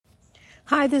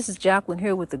Hi, this is Jacqueline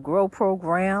here with the Grow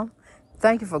Program.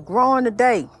 Thank you for growing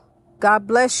today. God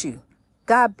bless you.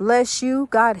 God bless you.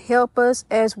 God help us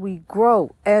as we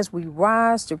grow, as we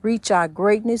rise to reach our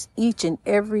greatness each and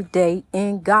every day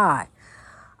in God.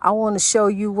 I want to show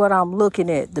you what I'm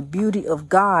looking at, the beauty of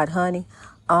God, honey.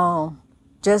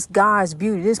 Just God's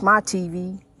beauty. This is my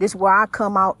TV. This is where I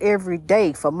come out every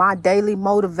day for my daily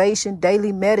motivation,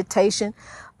 daily meditation,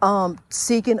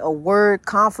 seeking a word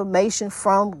confirmation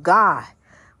from God.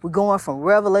 We're going from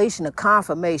revelation to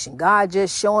confirmation. God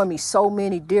just showing me so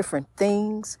many different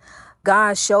things.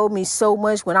 God showed me so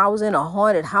much when I was in a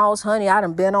haunted house, honey. I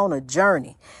done been on a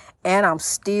journey. And I'm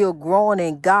still growing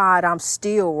in God. I'm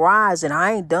still rising.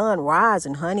 I ain't done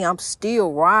rising, honey. I'm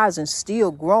still rising, still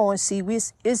growing. See,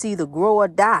 it's either grow or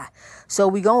die. So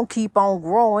we going to keep on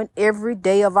growing every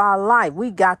day of our life. We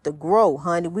got to grow,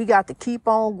 honey. We got to keep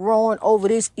on growing over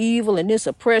this evil and this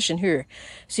oppression here.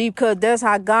 See, because that's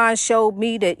how God showed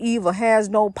me that evil has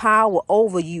no power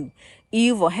over you.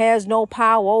 Evil has no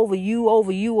power over you,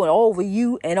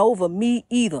 and over me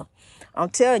either. I'm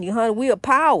telling you, honey, we are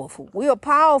powerful. We are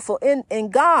powerful in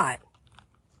God.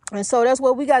 And so that's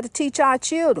what we got to teach our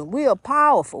children. We are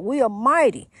powerful. We are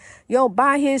mighty.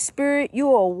 By his spirit,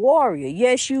 you are a warrior.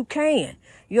 Yes, you can.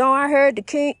 I heard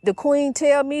the queen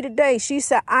tell me today, she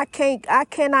said, I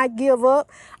cannot give up.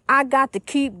 I got to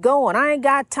keep going. I ain't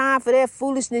got time for that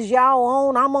foolishness y'all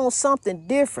on. I'm on something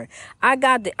different. I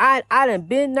done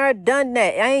been there, done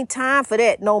that. I ain't time for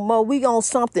that no more. We on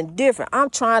something different. I'm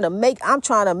trying to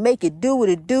make it do what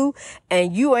it do.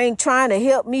 And you ain't trying to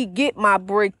help me get my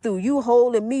breakthrough. You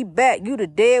holding me back. You the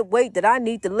dead weight that I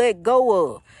need to let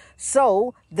go of,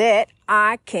 so that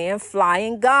I can fly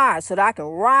in God, so that I can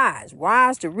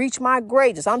rise to reach my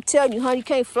greatness. I'm telling you, honey, you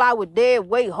can't fly with dead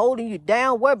weight holding you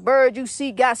down. What bird you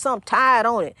see got something tied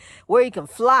on it where you can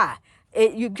fly?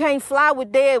 You can't fly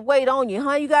with dead weight on you,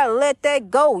 honey. You got to let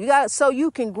that go. So you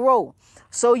can grow,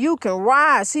 so you can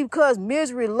rise. See, because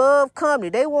misery love company.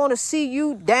 They want to see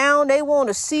you down. They want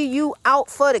to see you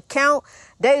out for the count.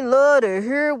 They love to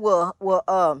hear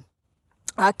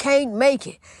I can't make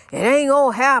it. It ain't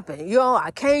gonna happen.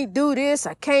 I can't do this.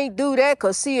 I can't do that.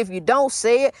 Cause see, if you don't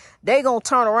say it, they gonna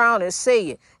turn around and say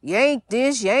it. You ain't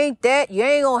this, you ain't that. You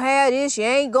ain't gonna have this. You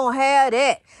ain't gonna have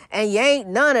that. And you ain't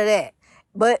none of that.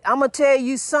 But I'm gonna tell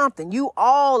you something. You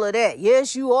all of that.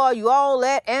 Yes, you are. You all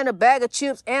that and a bag of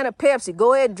chips and a Pepsi.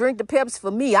 Go ahead and drink the Pepsi for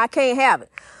me. I can't have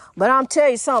it. But I'm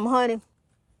telling you something, honey.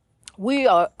 We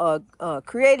are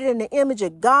created in the image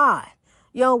of God.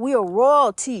 We are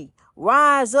royalty.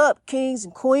 Rise up, kings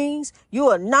and queens. You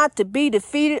are not to be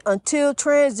defeated until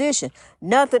transition.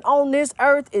 Nothing on this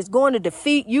earth is going to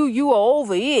defeat you. You are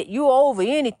over it. You are over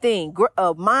anything.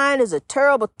 Mind is a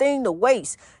terrible thing to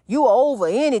waste. You are over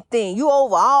anything. You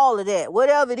over all of that.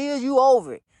 Whatever it is, you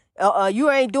over it. You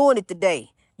ain't doing it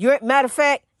today. Matter of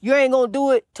fact, you ain't going to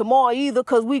do it tomorrow either,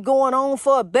 because we going on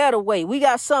for a better way. We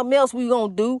got something else we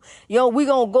going to do. We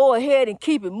going to go ahead and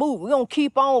keep it moving. We going to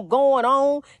keep on going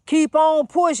on, keep on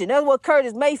pushing. That's what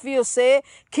Curtis Mayfield said.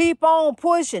 Keep on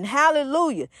pushing.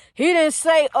 Hallelujah. He didn't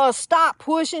say, stop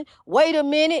pushing. Wait a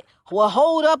minute. Well,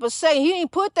 hold up a second. He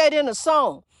didn't put that in the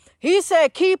song. He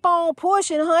said, keep on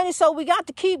pushing, honey. So we got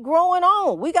to keep growing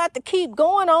on. We got to keep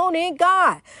going on in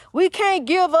God. We can't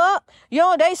give up.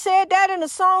 They said that in the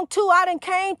song too. I done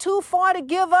came too far to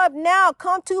give up now.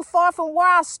 Come too far from where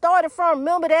I started from.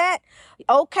 Remember that?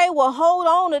 Okay, well, hold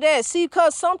on to that. See,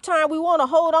 because sometimes we want to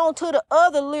hold on to the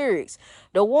other lyrics.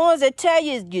 The ones that tell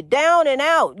you you're down and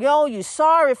out. You're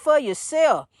sorry for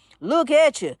yourself. Look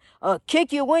at you,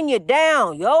 kick you when you're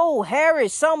down. Harry,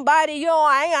 somebody,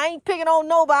 I ain't picking on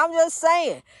nobody. I'm just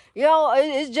saying,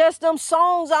 it's just them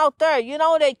songs out there,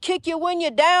 they kick you when you're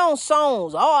down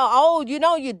songs. Woe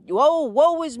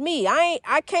is me.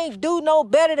 I can't do no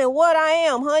better than what I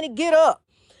am, honey. Get up,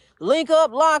 link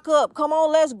up, lock up. Come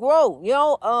on, let's grow.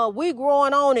 We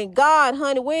growing on in God,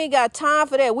 honey. We ain't got time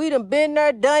for that. We done been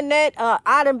there, done that.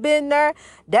 I done been there.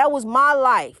 That was my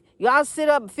life. Y'all sit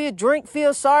up and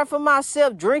feel sorry for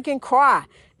myself, drink and cry,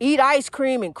 eat ice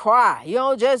cream and cry.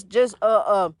 Just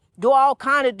do all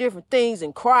kind of different things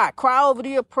and cry over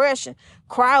the oppression,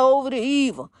 cry over the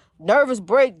evil, nervous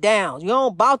breakdowns.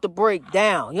 About to break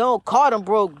down. Carton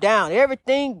broke down.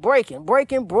 Everything breaking,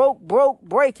 broke,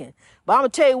 breaking. But I'm gonna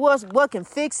tell you what can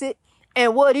fix it.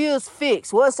 And what is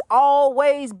fixed, what's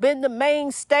always been the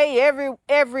mainstay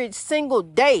every single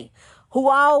day, who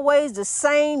always the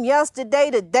same yesterday,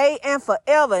 today, and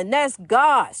forever. And that's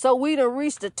God. So we done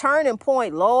reached the turning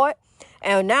point, Lord.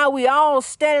 And now we all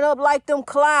standing up like them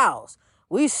clouds.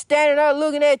 We standing there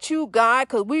looking at you, God,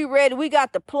 because we ready. We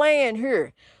got the plan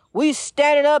here. We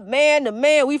standing up man to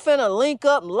man. We finna link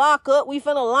up and lock up. We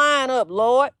finna line up,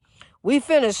 Lord. We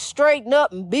finna straighten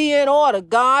up and be in order,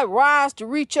 God. Rise to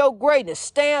reach your greatness.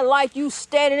 Stand like you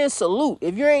standing in salute.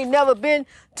 If you ain't never been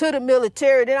to the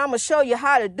military, then I'm going to show you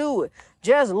how to do it.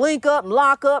 Just link up and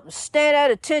lock up and stand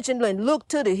at attention and look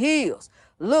to the hills.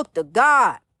 Look to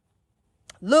God.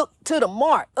 Look to the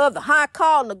mark of the high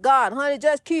calling of God, honey.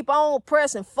 Just keep on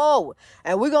pressing forward.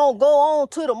 And we're going to go on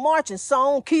to the marching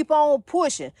song. Keep on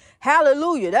pushing.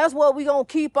 Hallelujah. That's what we're going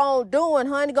to keep on doing,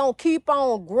 honey. Going to keep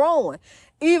on growing.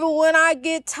 Even when I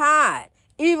get tired.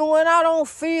 Even when I don't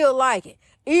feel like it.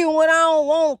 Even when I don't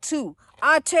want to.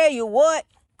 I tell you what.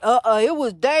 It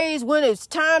was days when it's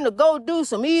time to go do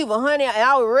some evil, honey.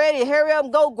 I was ready to hurry up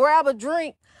and go grab a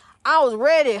drink. I was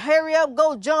ready to hurry up,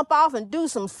 go jump off and do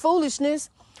some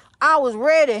foolishness. I was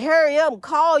ready to hurry up and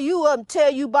call you up and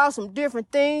tell you about some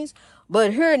different things.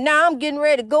 But here now I'm getting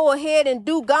ready to go ahead and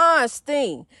do God's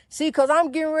thing. See, because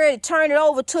I'm getting ready to turn it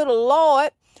over to the Lord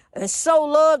and sow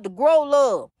love to grow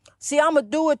love. See, I'm going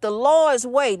to do it the Lord's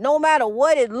way. No matter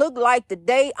what it looked like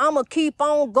today, I'm going to keep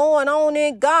on going on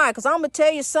in God. Because I'm going to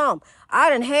tell you something. I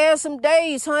done had some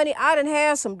days, honey. I done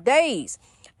had some days.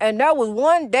 And there was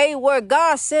one day where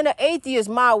God sent an atheist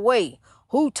my way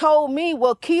who told me,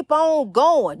 well, keep on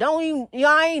going. Don't even,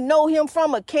 I ain't know him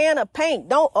from a can of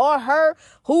paint, or her,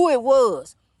 who it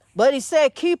was. But he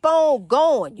said, keep on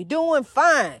going. You're doing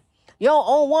fine.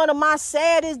 On one of my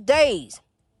saddest days,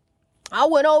 I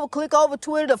went over, click over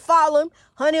Twitter to follow him.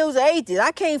 Honey, it was an atheist.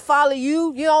 I can't follow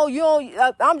you.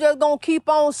 I'm just going to keep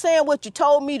on saying what you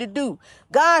told me to do.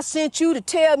 God sent you to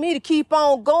tell me to keep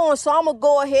on going. So I'm going to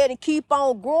go ahead and keep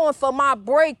on growing for my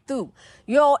breakthrough.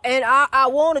 And I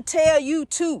want to tell you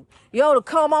too, to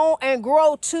come on and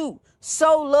grow too.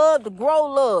 Sow love to grow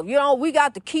love. We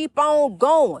got to keep on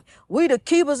going. We the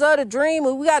keepers of the dream,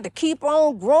 and we got to keep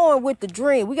on growing with the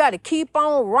dream. We got to keep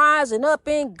on rising up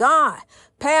in God.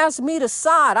 Pass me the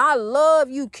side. I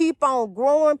love you. Keep on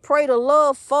growing. Pray to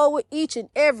love forward each and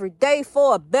every day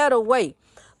for a better way.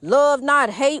 Love,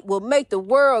 not hate, will make the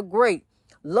world great.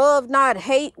 Love, not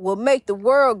hate, will make the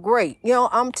world great.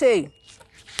 I'm telling you.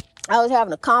 I was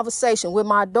having a conversation with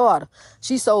my daughter.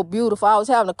 She's so beautiful. I was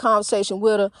having a conversation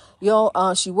with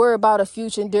her. She worried about her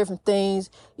future and different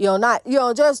things.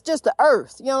 Just the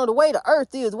earth. The way the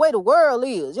earth is, the way the world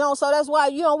is. So that's why,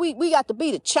 we got to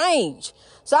be the change.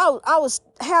 So I was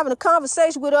having a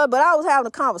conversation with her, but I was having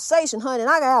a conversation, honey, and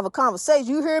I can have a conversation.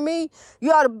 You hear me?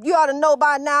 You ought to know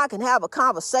by now I can have a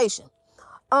conversation.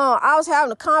 I was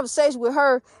having a conversation with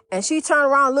her, and she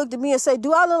turned around and looked at me and said,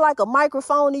 do I look like a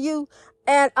microphone to you?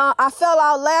 And I fell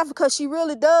out laughing because she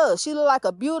really does. She look like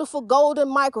a beautiful golden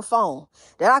microphone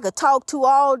that I could talk to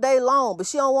all day long, but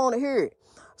she don't want to hear it.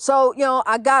 So,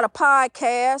 I got a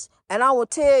podcast, and I will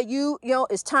tell you,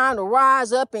 it's time to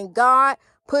rise up in God.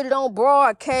 Put it on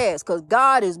broadcast because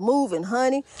God is moving,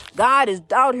 honey. God is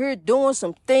out here doing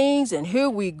some things, and here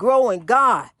we grow in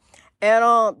God. And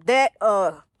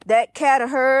that cat of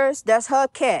hers, that's her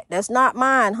cat. That's not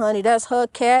mine, honey. That's her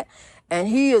cat. And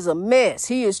he is a mess.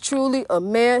 He is truly a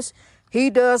mess. He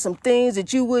does some things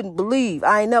that you wouldn't believe.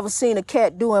 I ain't never seen a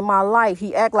cat do in my life.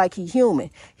 He act like he human.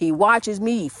 He watches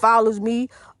me. He follows me.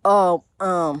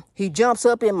 He jumps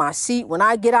up in my seat. When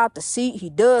I get out the seat, he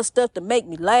does stuff to make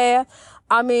me laugh.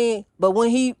 But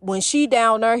when she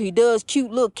down there, he does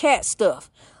cute little cat stuff.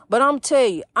 But I'm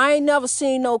telling you, I ain't never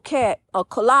seen no cat. A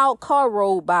loud car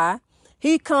rolled by.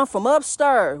 He come from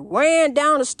upstairs, ran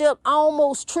down the step,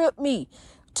 almost tripped me,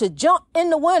 to jump in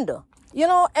the window,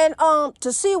 and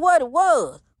to see what it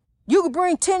was. You could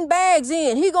bring 10 bags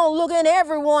in. He gonna look in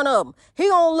every one of them. He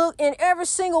gonna look in every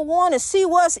single one and see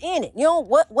what's in it.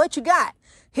 What you got.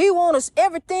 He want us,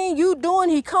 everything you doing,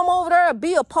 he come over there and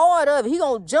be a part of it. He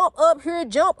gonna jump up here,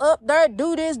 jump up there,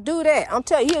 do this, do that. I'm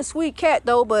telling you, he a sweet cat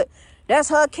though, but that's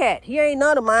her cat. He ain't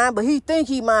none of mine, but he think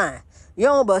he mine.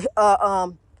 But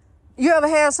you ever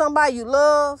had somebody you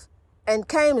love and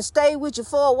came and stayed with you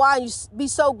for a while, and you be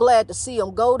so glad to see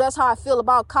them go? That's how I feel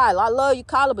about Kyla. I love you,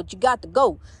 Kyla, but you got to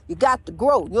go. You got to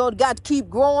grow. You got to keep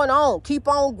growing on. Keep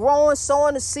on growing,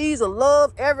 sowing the seeds of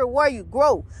love everywhere you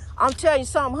grow. I'm telling you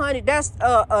something, honey. That's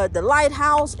the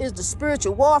lighthouse is the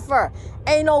spiritual warfare.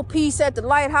 Ain't no peace at the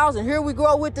lighthouse, and here we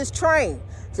grow with this train.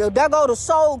 So there go the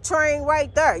soul train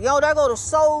right there. There go the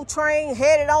soul train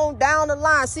headed on down the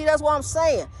line. See, that's what I'm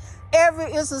saying.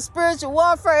 It's a spiritual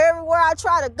warfare everywhere I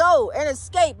try to go and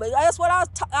escape. But that's what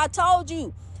I told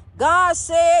you. God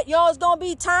said, it's going to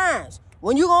be times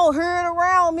when you're going to hear it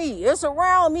around me. It's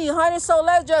around me, honey. So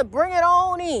let's just bring it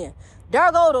on in. There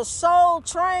go the soul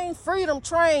train, freedom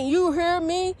train. You hear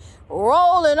me?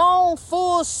 Rolling on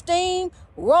full steam.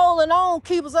 rolling on,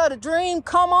 keepers of the dream.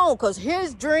 Come on, because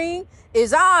his dream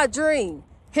is our dream.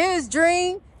 His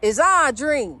dream is our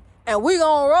dream. And we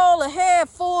going to roll ahead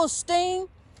full steam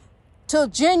till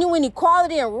genuine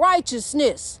equality and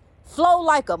righteousness flow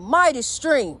like a mighty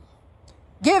stream.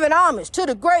 Giving homage to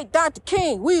the great Dr.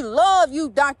 King. We love you,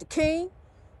 Dr. King.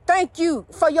 Thank you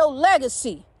for your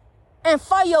legacy. And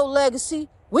for your legacy,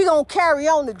 we going to carry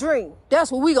on the dream.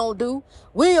 That's what we going to do.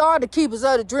 We are the keepers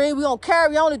of the dream. We going to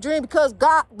carry on the dream because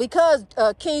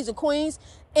kings and queens,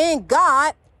 in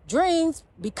God, dreams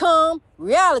become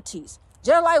realities.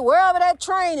 Just like wherever that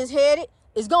train is headed,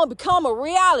 it's going to become a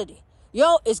reality.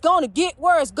 It's going to get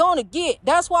where it's going to get.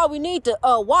 That's why we need to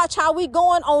watch how we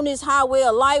going on this highway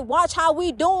of life. Watch how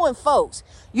we doing, folks.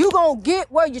 You going to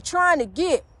get where you're trying to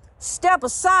get. Step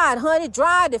aside, honey.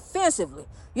 Drive defensively.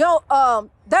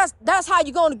 That's how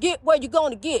you're going to get where you're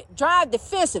going to get. Drive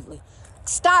defensively.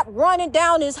 Stop running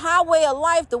down this highway of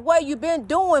life the way you've been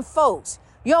doing, folks.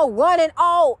 Running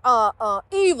all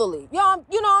evilly.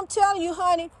 I'm telling you,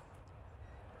 honey,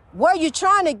 where you're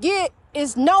trying to get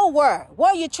is nowhere.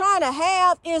 What you're trying to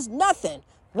have is nothing.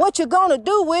 What you're going to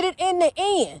do with it in the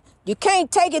end. You can't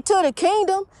take it to the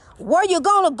kingdom. Where you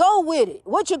going to go with it?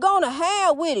 What you going to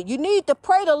have with it? You need to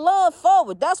pray the love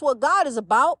forward. That's what God is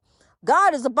about.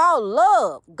 God is about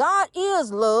love. God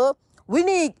is love.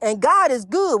 And God is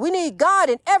good. We need God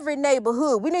in every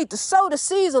neighborhood. We need to sow the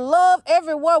seeds of love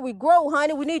everywhere we grow,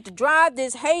 honey. We need to drive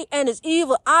this hate and this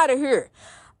evil out of here.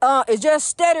 It's just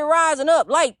steady rising up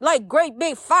like great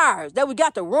big fires that we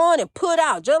got to run and put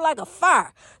out, just like a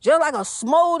fire, just like a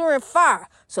smoldering fire.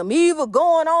 Some evil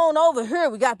going on over here,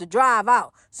 we got to drive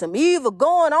out. Some evil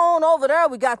going on over there,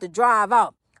 we got to drive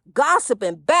out.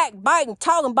 Gossiping, backbiting,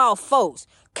 talking about folks.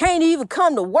 Can't even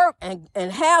come to work and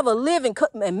have a living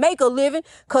and make a living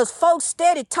because folks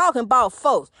steady talking about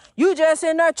folks. You just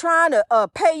in there trying to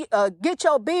get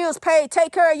your bills paid,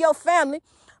 take care of your family.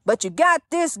 But you got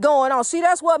this going on. See,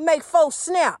 that's what make folks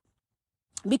snap.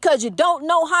 Because you don't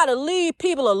know how to leave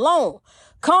people alone.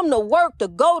 Come to work to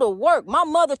go to work. My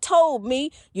mother told me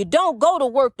you don't go to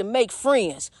work to make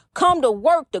friends. Come to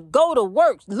work to go to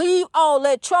work. Leave all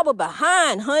that trouble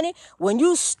behind, honey. When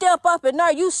you step up in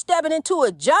there, you stepping into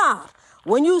a job.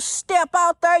 When you step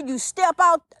out there, you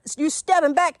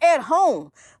stepping back at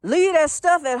home. Leave that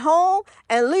stuff at home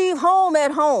and leave home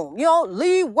at home.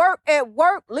 Leave work at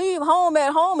work, leave home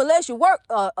at home unless you work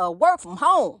from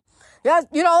home.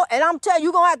 And I'm telling you,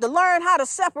 you're going to have to learn how to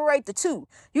separate the two.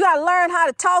 You got to learn how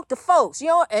to talk to folks,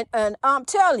 and I'm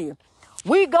telling you,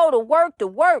 we go to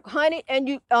work, honey, and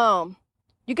you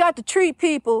got to treat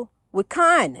people with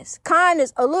kindness.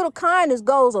 A little kindness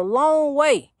goes a long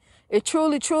way. It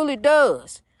truly, truly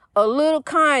does. A little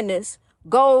kindness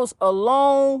goes a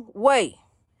long way.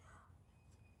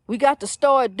 We got to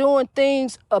start doing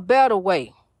things a better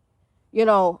way. It's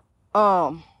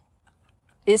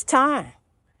time.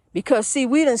 Because, see,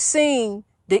 we done seen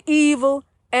the evil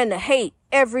and the hate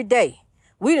every day.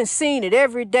 We done seen it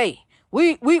every day.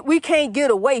 We can't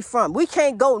get away from it. We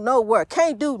can't go nowhere.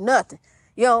 Can't do nothing.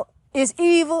 It's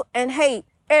evil and hate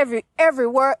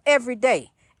everywhere, every day.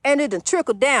 And it done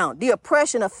trickled down. The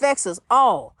oppression affects us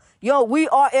all. We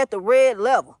are at the red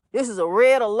level. This is a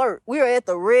red alert. We are at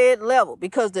the red level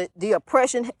because the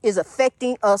oppression is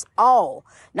affecting us all.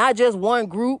 Not just one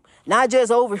group, not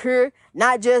just over here,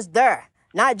 not just there.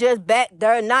 Not just back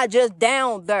there, not just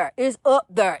down there. It's up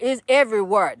there. It's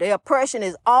everywhere. The oppression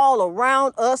is all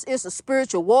around us. It's a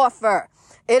spiritual warfare.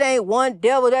 It ain't one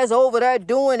devil that's over there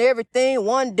doing everything.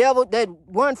 One devil that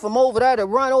run from over there to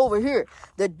run over here.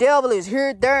 The devil is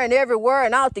here, there, and everywhere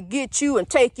and out to get you and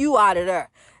take you out of there.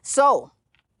 So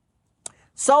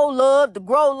love to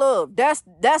grow love. That's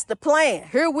the plan.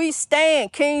 Here we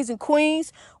stand, kings and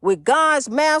queens, with God's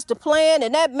master plan.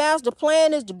 And that master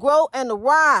plan is to grow and to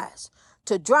rise.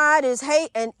 To drive this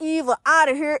hate and evil out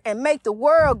of here and make the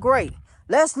world great.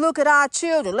 Let's look at our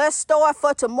children. Let's start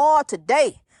for tomorrow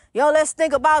today. Let's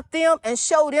think about them and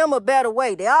show them a better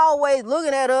way. They always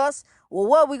looking at us. Well,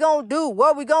 what we gonna do?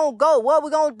 Where we gonna go? What we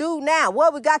gonna do now?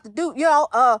 What we got to do?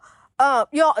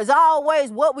 It's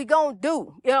always what we gonna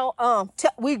do.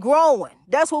 We growing.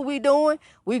 That's what we doing.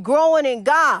 We growing in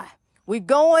God. We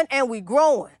going and we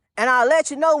growing. And I'll let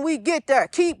you know when we get there.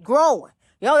 Keep growing.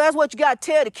 That's what you got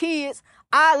to tell the kids.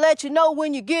 I'll let you know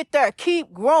when you get there.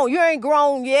 Keep growing. You ain't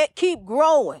grown yet. Keep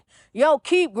growing.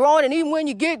 Keep growing. And even when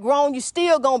you get grown, you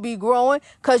still going to be growing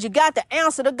because you got to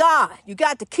answer to God. You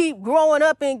got to keep growing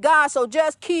up in God. So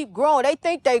just keep growing. They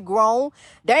think they grown.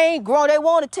 They ain't grown. They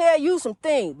want to tell you some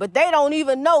things, but they don't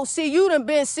even know. See, you done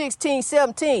been 16,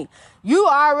 17. You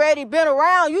already been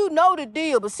around. You know the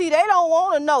deal. But see, they don't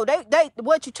want to know. They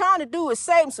what you're trying to do is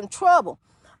save them some trouble.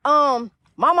 My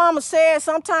mama said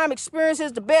sometimes experience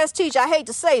is the best teacher. I hate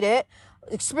to say that.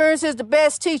 Experience is the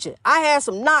best teacher. I had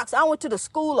some knocks. I went to the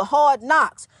school of hard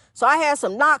knocks. So I had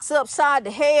some knocks upside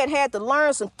the head, had to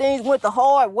learn some things, went the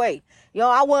hard way.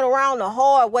 I went around the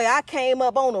hard way. I came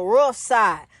up on the rough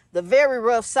side, the very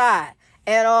rough side.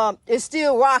 And it's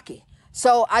still rocky.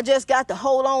 So I just got to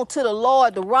hold on to the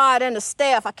Lord, the rod and the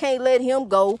staff. I can't let him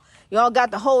go.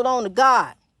 Got to hold on to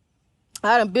God.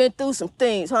 I done been through some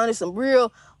things, honey, some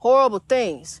real horrible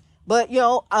things. But,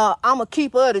 I'm a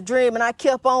keeper of the dream, and I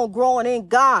kept on growing in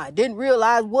God. Didn't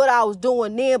realize what I was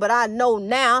doing then, but I know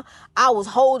now I was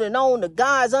holding on to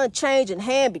God's unchanging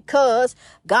hand because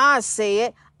God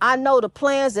said, I know the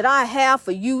plans that I have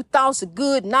for you, thoughts of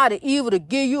good, not of evil, to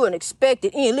give you an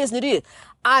expected end. Listen to this.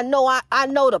 I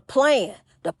know the plan.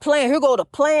 The plan. Here go the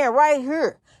plan right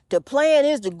here. The plan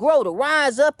is to grow, to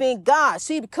rise up in God.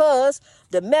 See, because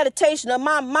the meditation of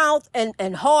my mouth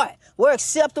and heart were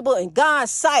acceptable in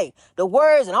God's sight. The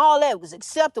words and all that was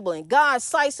acceptable in God's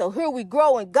sight. So here we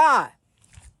grow in God.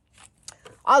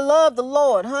 I love the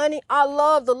Lord, honey. I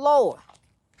love the Lord.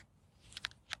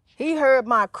 He heard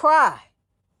my cry.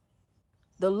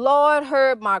 The Lord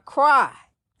heard my cry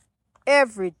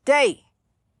every day.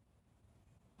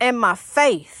 And my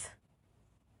faith.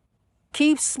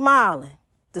 Keep smiling.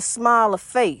 The smile of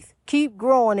faith. Keep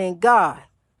growing in God.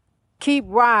 Keep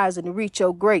rising to reach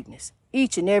your greatness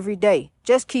each and every day.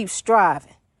 Just keep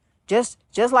striving. Just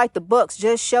like the Bucks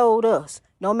just showed us.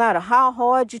 No matter how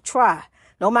hard you try,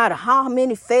 no matter how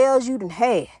many fails you done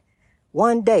had,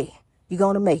 one day you're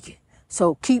going to make it.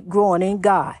 So keep growing in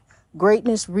God.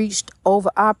 Greatness reached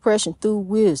over oppression through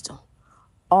wisdom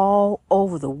all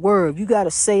over the world. You got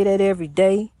to say that every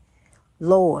day.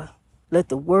 Lord, let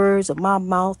the words of my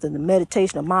mouth and the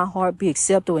meditation of my heart be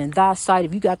acceptable in thy sight.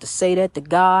 If you got to say that to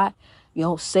God,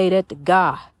 say that to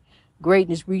God.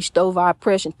 Greatness reached over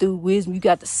oppression through wisdom. You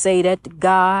got to say that to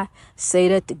God. Say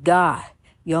that to God.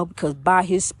 Because by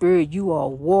his spirit, you are a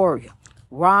warrior.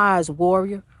 Rise,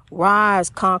 warrior. Rise,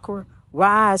 conqueror.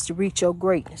 Rise to reach your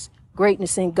greatness.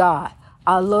 Greatness in God.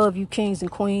 I love you, kings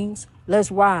and queens. Let's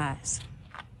rise.